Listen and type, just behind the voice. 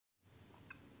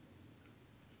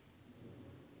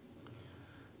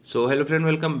So hello friend,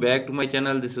 welcome back to my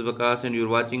channel. This is Vakas and you're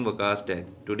watching Vakas Tech.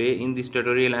 Today in this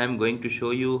tutorial I am going to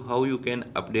show you how you can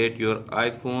update your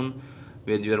iPhone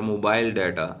with your mobile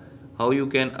data. How you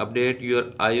can update your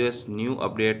iOS new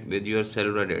update with your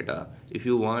cellular data. If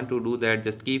you want to do that,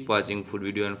 just keep watching full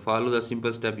video and follow the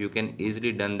simple step. You can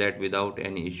easily done that without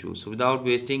any issue. So without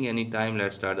wasting any time,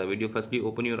 let's start the video. Firstly,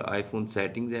 open your iPhone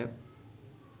settings app.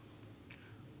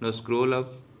 Now scroll up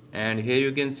and here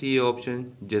you can see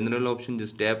option general option.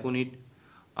 Just tap on it.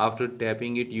 After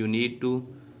tapping it, you need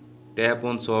to tap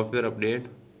on software update.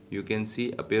 You can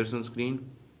see appears on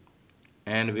screen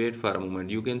and wait for a moment.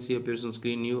 You can see appears on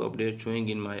screen new update showing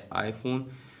in my iPhone.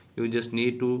 You just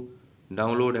need to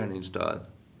download and install.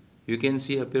 You can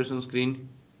see appears on screen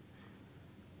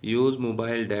use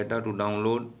mobile data to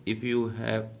download. If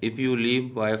you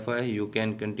leave Wi-Fi, you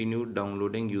can continue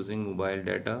downloading using mobile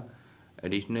data.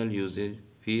 Additional usage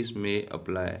fees may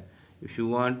apply. If you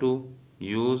want to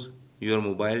use your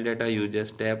mobile data, you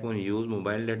just tap on use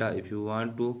mobile data. If you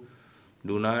want to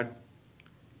do not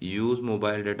use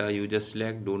mobile data, you just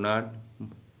select do not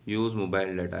use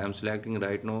mobile data. I am selecting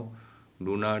right now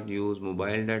do not use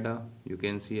mobile data. You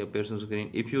can see appears on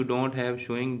screen. If you don't have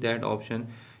showing that option,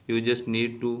 you just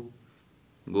need to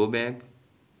go back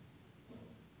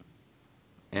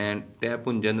and tap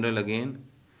on general again.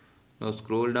 Now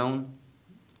scroll down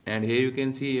and here you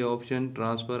can see a option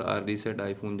transfer or reset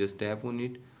iPhone. Just tap on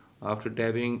it. After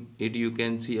tapping it, you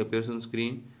can see appears on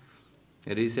screen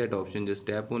reset option. Just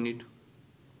tap on it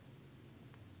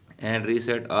and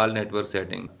reset all network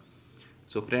settings.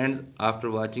 So friends,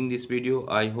 after watching this video,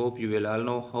 I hope you will all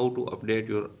know how to update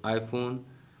your iPhone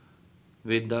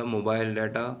with the mobile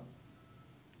data.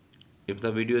 If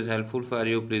the video is helpful for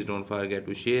you, please don't forget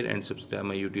to share and subscribe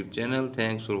my YouTube channel.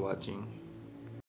 Thanks for watching.